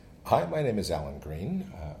Hi, my name is Alan Greene.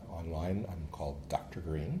 Online, I'm called Dr.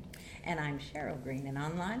 Greene. And I'm Cheryl Greene, and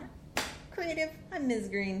online, creative, I'm Ms.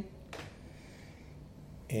 Greene.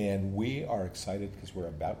 And we are excited because we're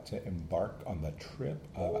about to embark on the trip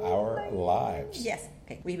of our lives. Yes.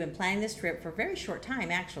 Okay. We've been planning this trip for a very short time,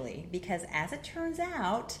 actually, because as it turns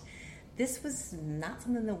out, this was not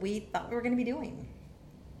something that we thought we were going to be doing.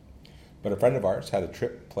 But a friend of ours had a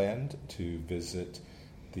trip planned to visit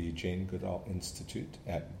the Jane Goodall Institute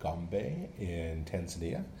at Gombe in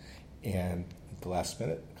Tanzania. And at the last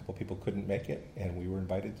minute, a couple people couldn't make it, and we were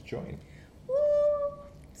invited to join. Woo!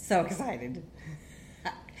 So excited.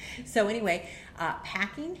 So anyway,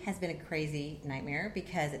 packing has been a crazy nightmare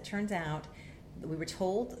because it turns out we were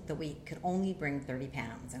told that we could only bring 30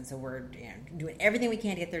 pounds. And so we're doing everything we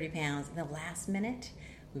can to get 30 pounds. And the last minute,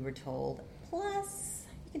 we were told, plus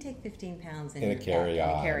you can take 15 pounds in your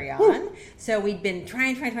carry-on. So we'd been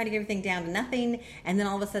trying to get everything down to nothing. And then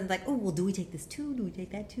all of a sudden, like, oh, well, do we take this too? Do we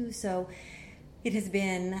take that too? So it has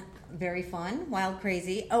been very fun, wild,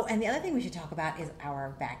 crazy. Oh, and the other thing we should talk about is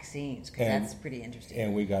our vaccines, because that's pretty interesting.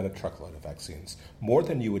 And we got a truckload of vaccines, more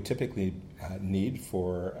than you would typically need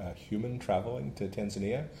for human traveling to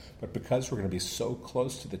Tanzania. But because we're going to be so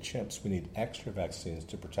close to the chimps, we need extra vaccines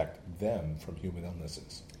to protect them from human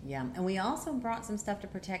illnesses. Yeah, and we also brought some stuff to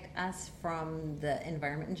protect us from the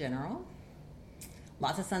environment in general.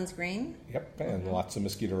 Lots of sunscreen. Yep, and lots of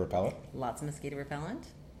mosquito repellent. Lots of mosquito repellent.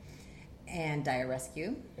 And Dire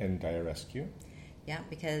Rescue. Yeah,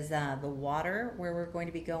 because the water where we're going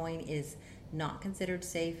to be going is not considered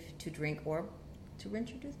safe to drink or to rinse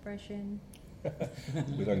your toothbrush in.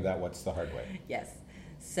 We learned that once the hard way. Yes.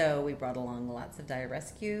 So we brought along lots of Dire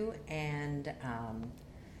Rescue, and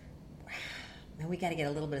we got to get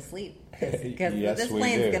a little bit of sleep because yes, this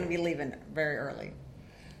plane's going to be leaving very early.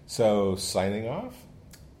 So signing off?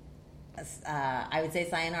 I would say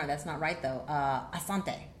sayonara. That's not right, though.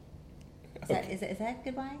 Asante. Is that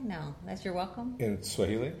goodbye? No, that's your welcome? In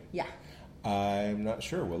Swahili? Yeah. I'm not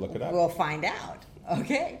sure. We'll look it up. We'll find out.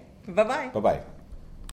 Okay. Bye-bye. Bye-bye.